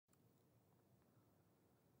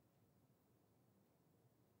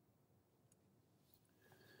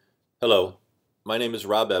Hello, my name is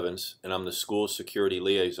Rob Evans, and I'm the School Security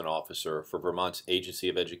Liaison Officer for Vermont's Agency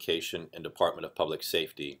of Education and Department of Public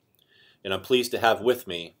Safety. And I'm pleased to have with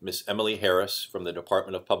me Ms. Emily Harris from the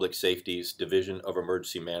Department of Public Safety's Division of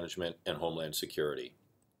Emergency Management and Homeland Security.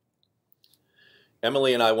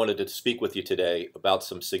 Emily and I wanted to speak with you today about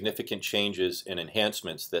some significant changes and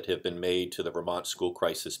enhancements that have been made to the Vermont School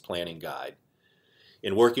Crisis Planning Guide.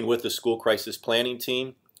 In working with the School Crisis Planning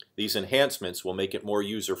team, these enhancements will make it more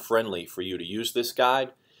user-friendly for you to use this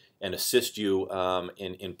guide and assist you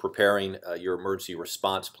in preparing your emergency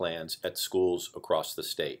response plans at schools across the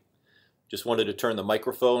state. Just wanted to turn the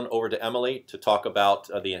microphone over to Emily to talk about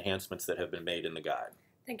the enhancements that have been made in the guide.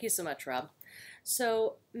 Thank you so much, Rob.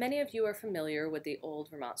 So many of you are familiar with the old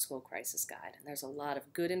Vermont School Crisis Guide, and there's a lot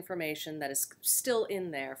of good information that is still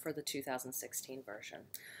in there for the 2016 version.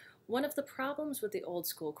 One of the problems with the old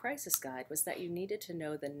School Crisis Guide was that you needed to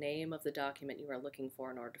know the name of the document you were looking for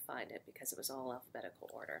in order to find it because it was all alphabetical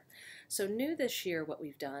order. So new this year, what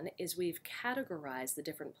we've done is we've categorized the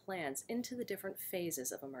different plans into the different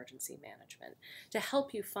phases of emergency management to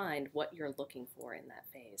help you find what you're looking for in that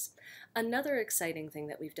phase. Another exciting thing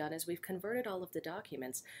that we've done is we've converted all of the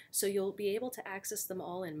documents so you'll be able to access them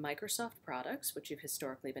all in Microsoft products, which you've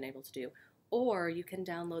historically been able to do, or you can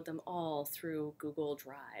download them all through Google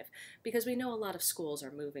Drive, because we know a lot of schools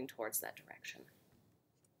are moving towards that direction.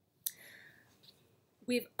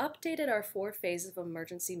 We've updated our 4 phases of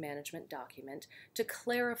emergency management document to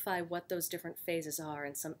clarify what those different phases are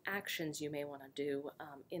and some actions you may want to do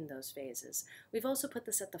in those phases. We've also put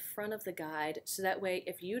this at the front of the guide so that way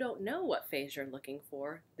if you don't know what phase you're looking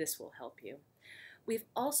for, this will help you. We've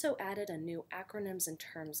also added a new acronyms and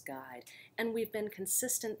terms guide, and we've been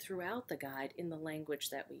consistent throughout the guide in the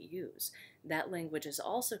language that we use. That language is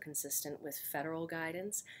also consistent with federal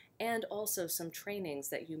guidance and also some trainings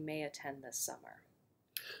that you may attend this summer.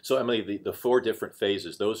 So Emily, the 4 different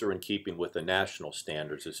phases, those are in keeping with the national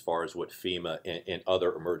standards as far as what FEMA and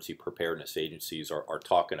other emergency preparedness agencies are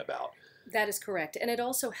talking about. That is correct, and it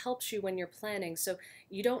also helps you when you're planning, so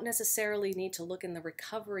you don't necessarily need to look in the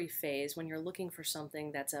recovery phase when you're looking for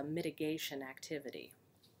something that's a mitigation activity.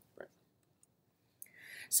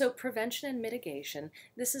 So prevention and mitigation,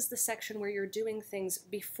 this is the section where you're doing things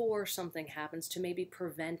before something happens to maybe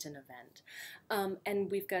prevent an event. And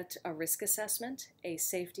we've got a risk assessment, a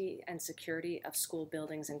safety and security of school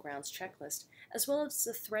buildings and grounds checklist, as well as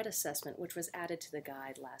the threat assessment, which was added to the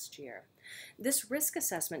guide last year. This risk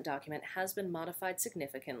assessment document has been modified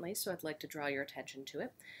significantly, so I'd like to draw your attention to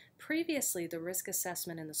it. Previously, the risk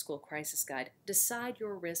assessment in the School Crisis Guide, decide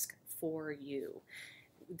your risk for you.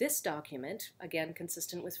 This document, again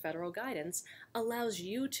consistent with federal guidance, allows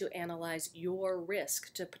you to analyze your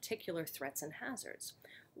risk to particular threats and hazards.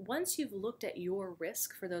 Once you've looked at your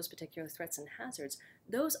risk for those particular threats and hazards,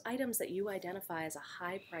 those items that you identify as a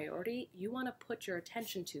high priority, you want to put your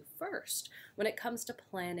attention to first when it comes to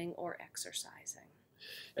planning or exercising.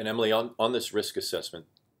 And Emily, on this risk assessment,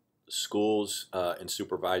 schools and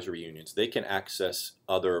supervisory unions, they can access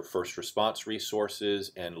other first response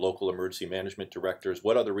resources and local emergency management directors.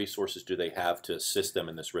 What other resources do they have to assist them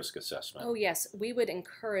in this risk assessment? Oh yes, we would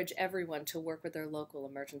encourage everyone to work with their local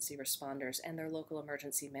emergency responders and their local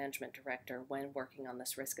emergency management director when working on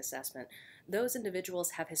this risk assessment. Those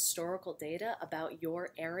individuals have historical data about your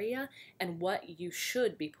area and what you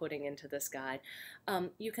should be putting into this guide.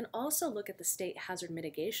 You can also look at the State Hazard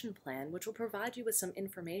Mitigation Plan, which will provide you with some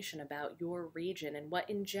information about your region and what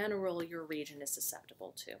in general your region is susceptible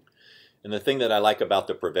to. And the thing that I like about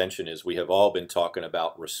the prevention is we have all been talking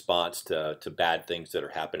about response to bad things that are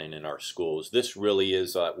happening in our schools. This really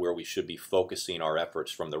is where we should be focusing our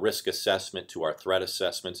efforts, from the risk assessment to our threat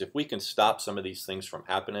assessments. If we can stop some of these things from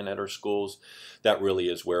happening at our schools, that really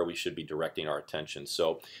is where we should be directing our attention.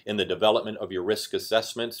 So in the development of your risk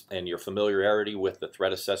assessments and your familiarity with the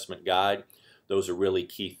threat assessment guide, those are really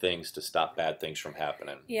key things to stop bad things from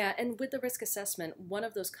happening. Yeah, and with the risk assessment, one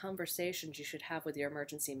of those conversations you should have with your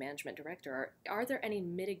emergency management director are there any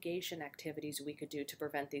mitigation activities we could do to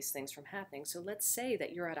prevent these things from happening? So let's say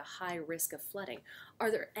that you're at a high risk of flooding.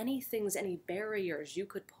 Are there any things, any barriers you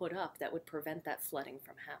could put up that would prevent that flooding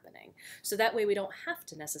from happening? So that way we don't have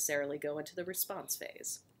to necessarily go into the response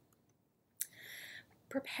phase.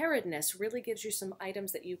 Preparedness really gives you some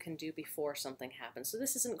items that you can do before something happens. So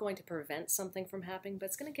this isn't going to prevent something from happening, but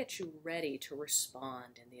it's going to get you ready to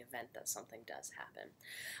respond in the event that something does happen.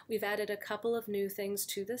 We've added a couple of new things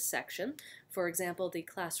to this section. For example, the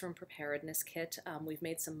classroom preparedness kit, we've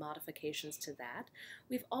made some modifications to that.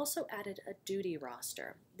 We've also added a duty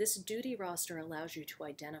roster. This duty roster allows you to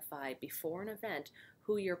identify before an event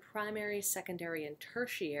who your primary, secondary, and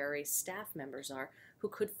tertiary staff members are who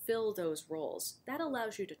could fill those roles. That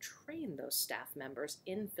allows you to train those staff members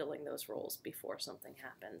in filling those roles before something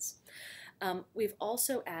happens. We've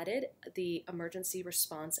also added the emergency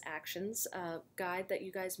response actions guide that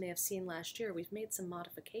you guys may have seen last year. We've made some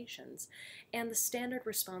modifications, and the standard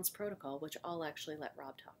response protocol, which I'll actually let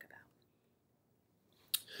Rob talk about.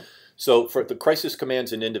 So for the crisis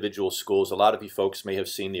commands in individual schools, a lot of you folks may have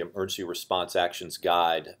seen the Emergency Response Actions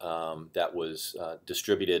Guide that was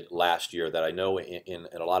distributed last year that I know in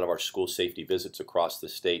a lot of our school safety visits across the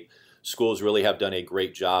state, schools really have done a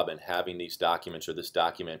great job in having these documents or this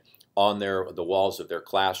document on the walls of their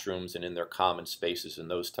classrooms and in their common spaces and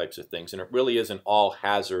those types of things. And it really is an all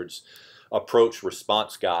hazards approach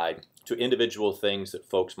response guide to individual things that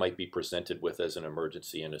folks might be presented with as an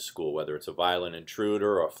emergency in a school, whether it's a violent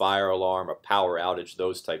intruder, or a fire alarm, a power outage,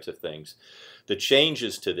 those types of things. The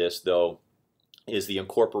changes to this, though, is the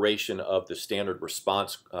incorporation of the standard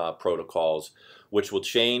response protocols, which will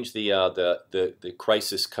change the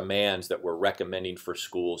crisis commands that we're recommending for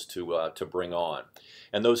schools to bring on.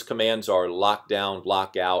 And those commands are lock down,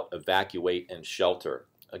 lock out, evacuate, and shelter.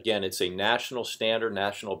 Again, it's a national standard,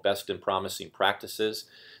 national best and promising practices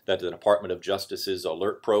that the Department of Justice's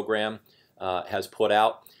alert program has put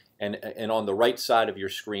out. And on the right side of your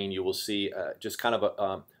screen, you will see just kind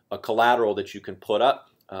of a collateral that you can put up,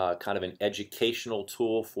 kind of an educational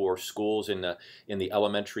tool for schools in the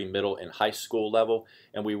elementary, middle, and high school level.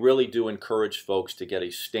 And we really do encourage folks to get a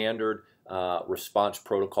standard response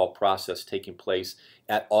protocol process taking place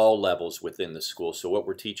at all levels within the school. So what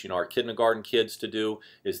we're teaching our kindergarten kids to do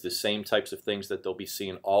is the same types of things that they'll be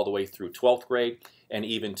seeing all the way through 12th grade and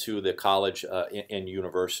even to the college and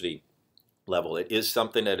university level. It is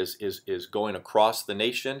something that is going across the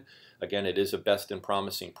nation. Again, it is a best and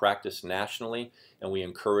promising practice nationally, and we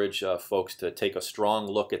encourage folks to take a strong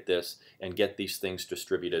look at this and get these things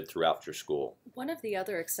distributed throughout your school. One of the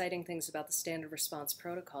other exciting things about the standard response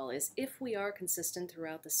protocol is if we are consistent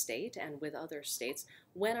throughout the state and with other states,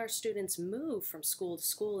 when our students move from school to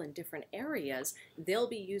school in different areas, they'll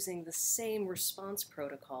be using the same response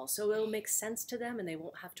protocol. So it'll make sense to them and they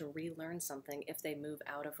won't have to relearn something if they move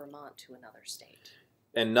out of Vermont to another state.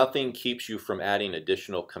 And nothing keeps you from adding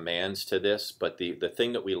additional commands to this, but the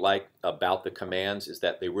thing that we like about the commands is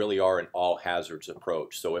that they really are an all hazards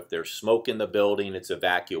approach. So if there's smoke in the building, it's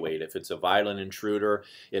evacuate. If it's a violent intruder,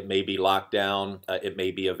 it may be locked down, it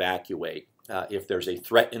may be evacuate. If there's a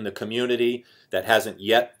threat in the community that hasn't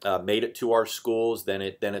yet made it to our schools, then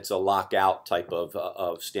it's a lockout type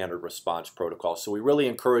of standard response protocol. So we really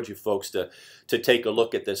encourage you folks to take a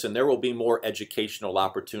look at this, and there will be more educational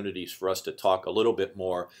opportunities for us to talk a little bit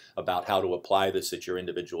more about how to apply this at your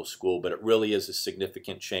individual school. But it really is a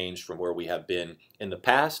significant change from where we have been in the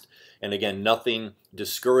past. And again, nothing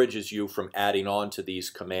discourages you from adding on to these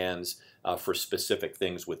commands for specific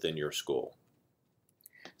things within your school.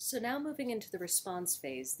 So now moving into the response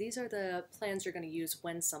phase, these are the plans you're going to use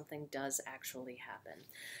when something does actually happen.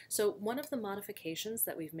 So one of the modifications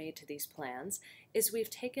that we've made to these plans is we've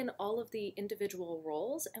taken all of the individual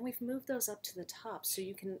roles and we've moved those up to the top so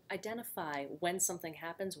you can identify when something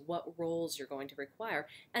happens, what roles you're going to require,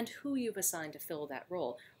 and who you've assigned to fill that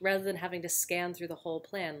role, rather than having to scan through the whole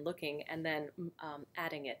plan looking and then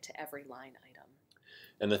adding it to every line item.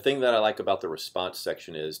 And the thing that I like about the response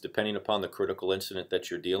section is, depending upon the critical incident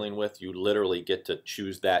that you're dealing with, you literally get to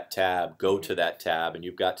choose that tab, go to that tab, and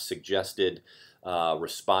you've got suggested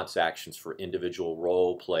response actions for individual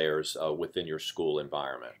role players within your school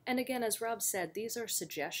environment. And again, as Rob said, these are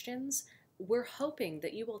suggestions. We're hoping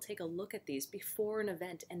that you will take a look at these before an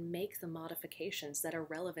event and make the modifications that are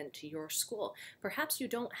relevant to your school. Perhaps you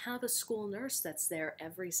don't have a school nurse that's there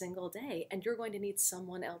every single day, and you're going to need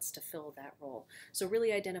someone else to fill that role. So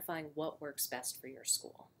really identifying what works best for your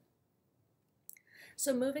school.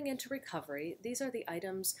 So moving into recovery, these are the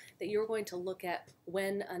items that you're going to look at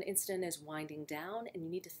when an incident is winding down and you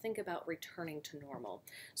need to think about returning to normal.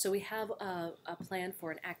 So we have a plan for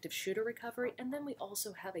an active shooter recovery, and then we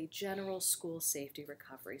also have a general school safety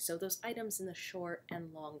recovery. So those items in the short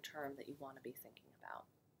and long term that you want to be thinking about.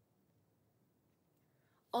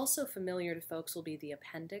 Also familiar to folks will be the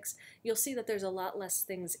appendix. You'll see that there's a lot less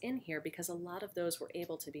things in here because a lot of those were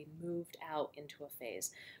able to be moved out into a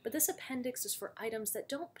phase. But this appendix is for items that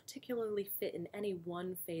don't particularly fit in any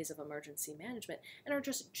one phase of emergency management and are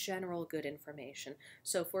just general good information.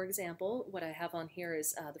 So for example, what I have on here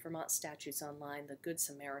is the Vermont Statutes Online, the Good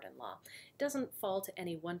Samaritan Law. It doesn't fall to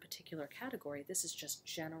any one particular category. This is just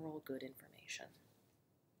general good information.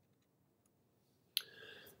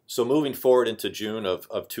 So moving forward into June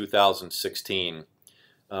of 2016,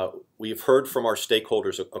 We've heard from our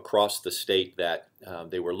stakeholders across the state that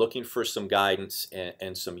they were looking for some guidance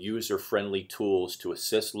and some user-friendly tools to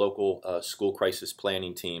assist local school crisis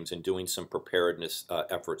planning teams in doing some preparedness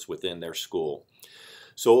efforts within their school.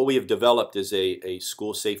 So what we have developed is a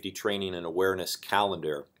school safety training and awareness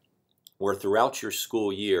calendar where throughout your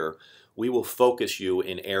school year we will focus you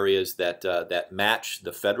in areas that match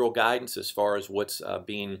the federal guidance as far as what's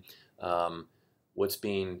being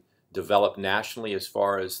developed nationally as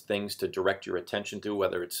far as things to direct your attention to,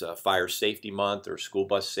 whether it's Fire Safety Month or school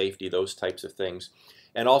bus safety, those types of things.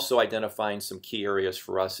 And also identifying some key areas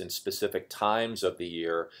for us in specific times of the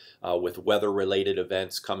year with weather-related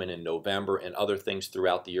events coming in November and other things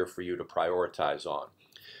throughout the year for you to prioritize on.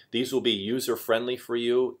 These will be user-friendly for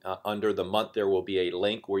you. Under the month there will be a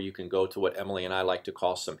link where you can go to what Emily and I like to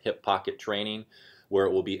call some hip pocket training, where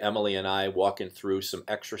it will be Emily and I walking through some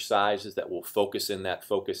exercises that will focus in that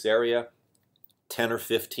focus area, 10 or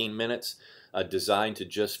 15 minutes, designed to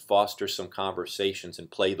just foster some conversations and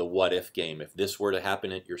play the what-if game. If this were to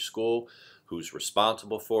happen at your school, who's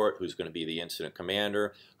responsible for it? Who's going to be the incident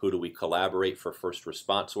commander? Who do we collaborate for first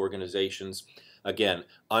response organizations? Again,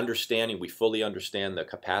 we fully understand the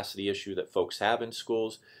capacity issue that folks have in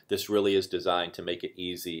schools. This really is designed to make it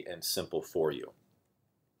easy and simple for you.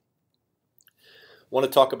 I want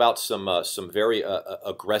to talk about some very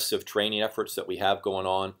aggressive training efforts that we have going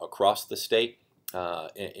on across the state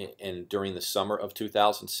and during the summer of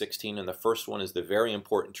 2016. And the first one is the very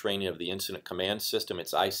important training of the Incident Command System.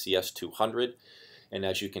 It's ICS 200. And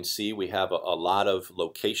as you can see, we have a lot of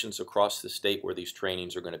locations across the state where these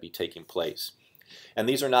trainings are going to be taking place. And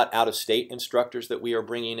these are not out-of-state instructors that we are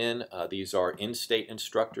bringing in. These are in-state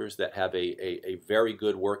instructors that have a very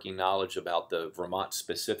good working knowledge about the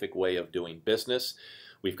Vermont-specific way of doing business.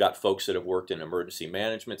 We've got folks that have worked in emergency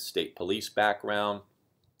management, state police background,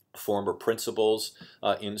 former principals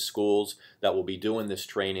in schools that will be doing this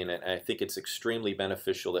training. And I think it's extremely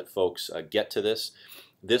beneficial that folks get to this.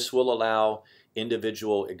 This will allow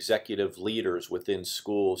individual executive leaders within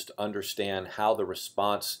schools to understand how the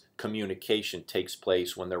response communication takes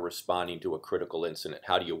place when they're responding to a critical incident.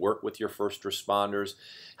 How do you work with your first responders?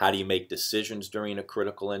 How do you make decisions during a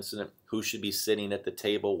critical incident? Who should be sitting at the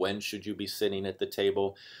table? When should you be sitting at the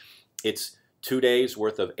table? It's 2 days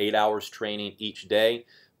worth of 8 hours training each day,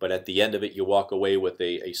 but at the end of it you walk away with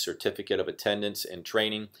a certificate of attendance and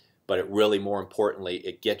training. But it really, more importantly,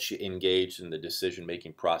 it gets you engaged in the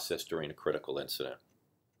decision-making process during a critical incident.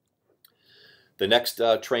 The next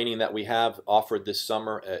training that we have offered this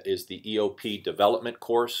summer is the EOP development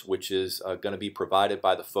course, which is going to be provided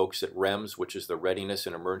by the folks at REMS, which is the Readiness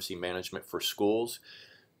and Emergency Management for Schools.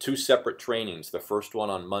 2 separate trainings. The first one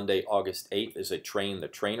on Monday, August 8th, is a Train the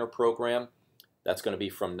Trainer program. That's going to be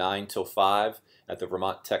from 9 till 5 at the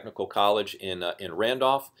Vermont Technical College in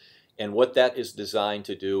Randolph. And what that is designed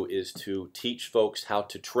to do is to teach folks how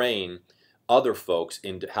to train other folks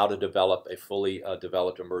in how to develop a fully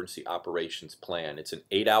developed emergency operations plan. It's an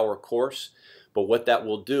 8-hour course, but what that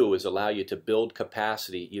will do is allow you to build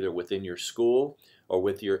capacity either within your school or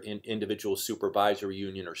with your individual supervisory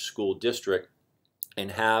union or school district,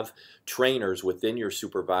 and have trainers within your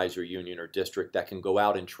supervisor union or district that can go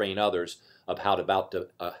out and train others of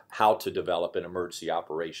how to develop an emergency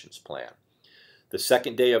operations plan. The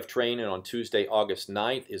second day of training on Tuesday, August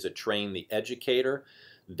 9th is a Train the Educator.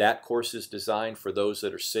 That course is designed for those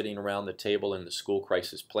that are sitting around the table in the school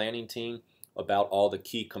crisis planning team about all the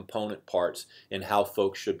key component parts and how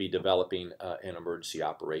folks should be developing an emergency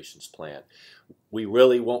operations plan. We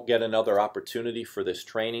really won't get another opportunity for this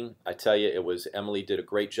training. I tell you, Emily did a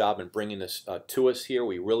great job in bringing this to us here.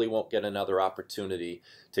 We really won't get another opportunity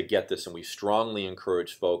to get this, and we strongly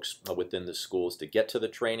encourage folks within the schools to get to the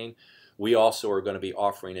training. We also are going to be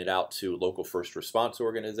offering it out to local first response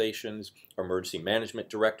organizations, emergency management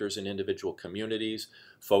directors in individual communities,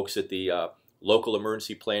 folks at the local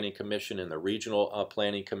emergency planning commission and the regional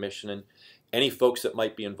planning commission, and any folks that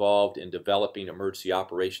might be involved in developing emergency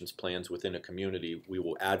operations plans within a community. We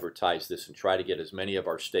will advertise this and try to get as many of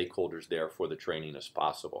our stakeholders there for the training as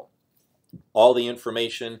possible. All the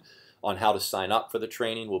information on how to sign up for the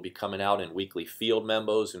training will be coming out in weekly field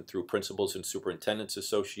memos and through principals and superintendents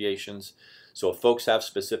associations. So if folks have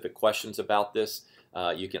specific questions about this,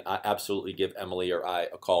 you can absolutely give Emily or I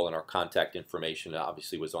a call, and our contact information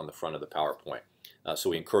obviously was on the front of the PowerPoint. So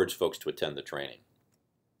we encourage folks to attend the training.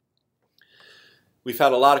 We've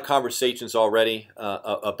had a lot of conversations already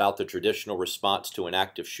about the traditional response to an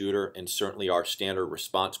active shooter, and certainly our standard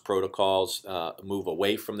response protocols move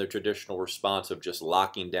away from the traditional response of just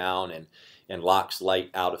locking down and locks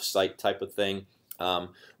light out of sight type of thing.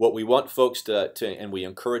 What we want folks and we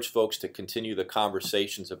encourage folks to continue the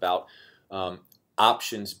conversations about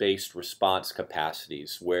options-based response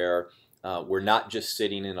capacities, where we're not just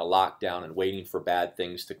sitting in a lockdown and waiting for bad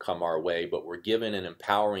things to come our way, but we're giving and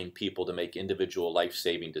empowering people to make individual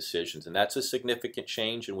life-saving decisions. And that's a significant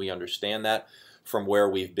change, and we understand that from where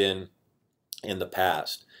we've been in the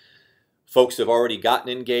past. Folks have already gotten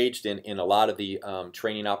engaged in a lot of the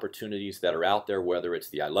training opportunities that are out there, whether it's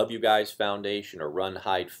the I Love You Guys Foundation or Run,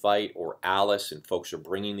 Hide, Fight or Alice, and folks are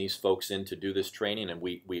bringing these folks in to do this training, and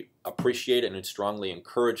we appreciate it and strongly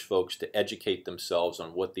encourage folks to educate themselves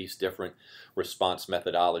on what these different response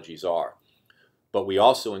methodologies are. But we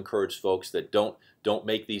also encourage folks that don't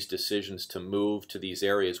make these decisions to move to these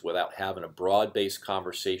areas without having a broad-based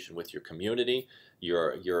conversation with your community,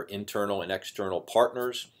 your internal and external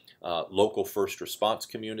partners, local first response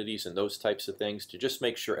communities and those types of things, to just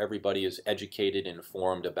make sure everybody is educated and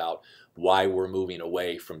informed about why we're moving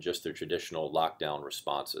away from just the traditional lockdown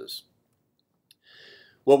responses.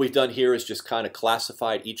 What we've done here is just kind of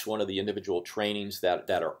classified each one of the individual trainings that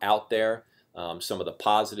are out there, some of the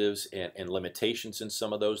positives and limitations in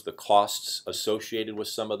some of those, the costs associated with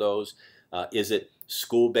some of those. Is it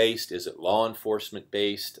school-based? Is it law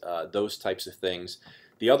enforcement-based? Those types of things.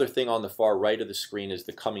 The other thing on the far right of the screen is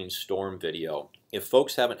the coming storm video. If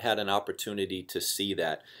folks haven't had an opportunity to see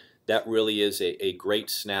that, that really is a great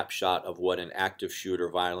snapshot of what an active shooter,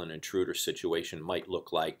 violent intruder situation might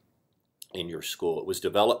look like in your school. It was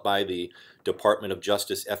developed by the Department of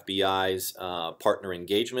Justice FBI's Partner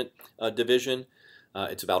Engagement Division.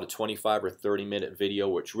 It's about a 25 or 30-minute video,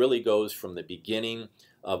 which really goes from the beginning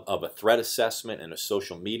of a threat assessment and a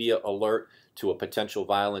social media alert to a potential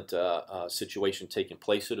violent situation taking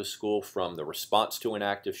place at a school, from the response to an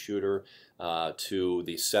active shooter to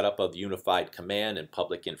the setup of unified command and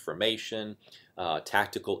public information,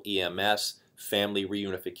 tactical EMS, family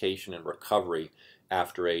reunification and recovery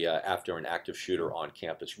after an active shooter on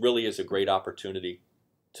campus. Really is a great opportunity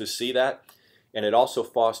to see that, and it also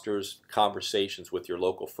fosters conversations with your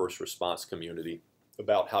local first response community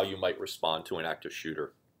about how you might respond to an active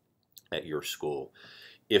shooter at your school.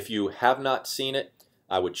 If you have not seen it,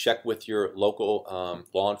 I would check with your local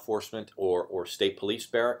law enforcement or state police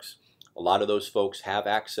barracks. A lot of those folks have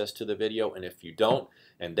access to the video, and if you don't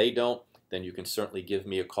and they don't, then you can certainly give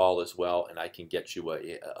me a call as well, and I can get you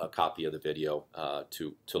a copy of the video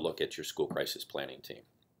to look at your school crisis planning team.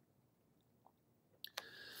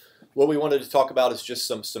 What we wanted to talk about is just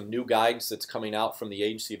some new guidance that's coming out from the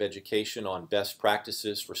Agency of Education on best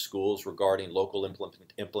practices for schools regarding local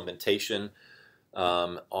implementation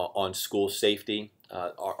on school safety.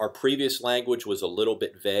 Our previous language was a little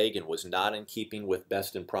bit vague and was not in keeping with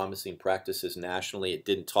best and promising practices nationally. It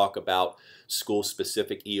didn't talk about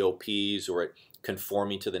school-specific EOPs or it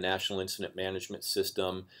conforming to the National Incident Management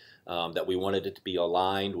System, that we wanted it to be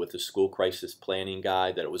aligned with the School Crisis Planning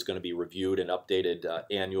Guide, that it was going to be reviewed and updated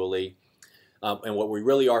annually. And what we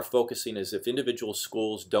really are focusing is, if individual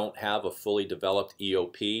schools don't have a fully developed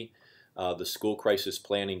EOP, the School Crisis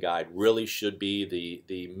Planning Guide really should be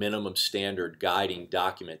the minimum standard guiding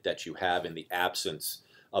document that you have in the absence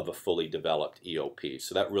of a fully developed EOP.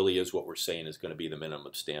 So that really is what we're saying is going to be the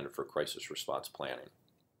minimum standard for crisis response planning.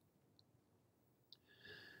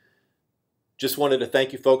 Just wanted to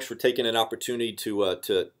thank you folks for taking an opportunity to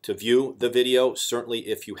view the video. Certainly,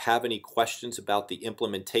 if you have any questions about the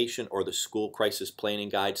implementation or the School Crisis Planning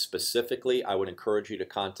Guide specifically, I would encourage you to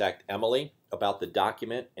contact Emily about the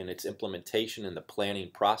document and its implementation and the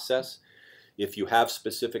planning process. If you have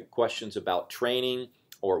specific questions about training,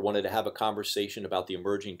 or wanted to have a conversation about the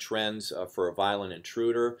emerging trends for a violent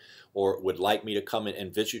intruder, or would like me to come in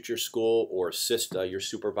and visit your school or assist your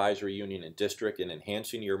supervisory union and district in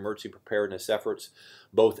enhancing your emergency preparedness efforts,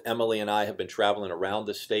 both Emily and I have been traveling around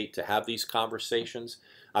the state to have these conversations.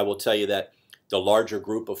 I will tell you that the larger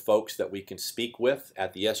group of folks that we can speak with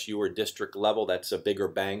at the SU or district level, that's a bigger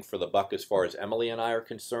bang for the buck as far as Emily and I are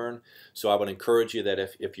concerned. So I would encourage you that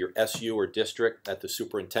if your SU or district at the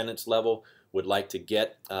superintendent's level would like to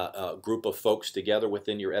get a group of folks together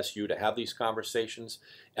within your SU to have these conversations,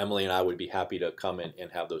 Emily and I would be happy to come in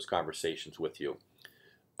and have those conversations with you.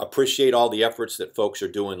 Appreciate all the efforts that folks are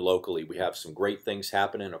doing locally. We have some great things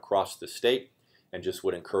happening across the state, and just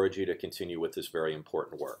would encourage you to continue with this very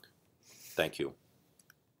important work. Thank you.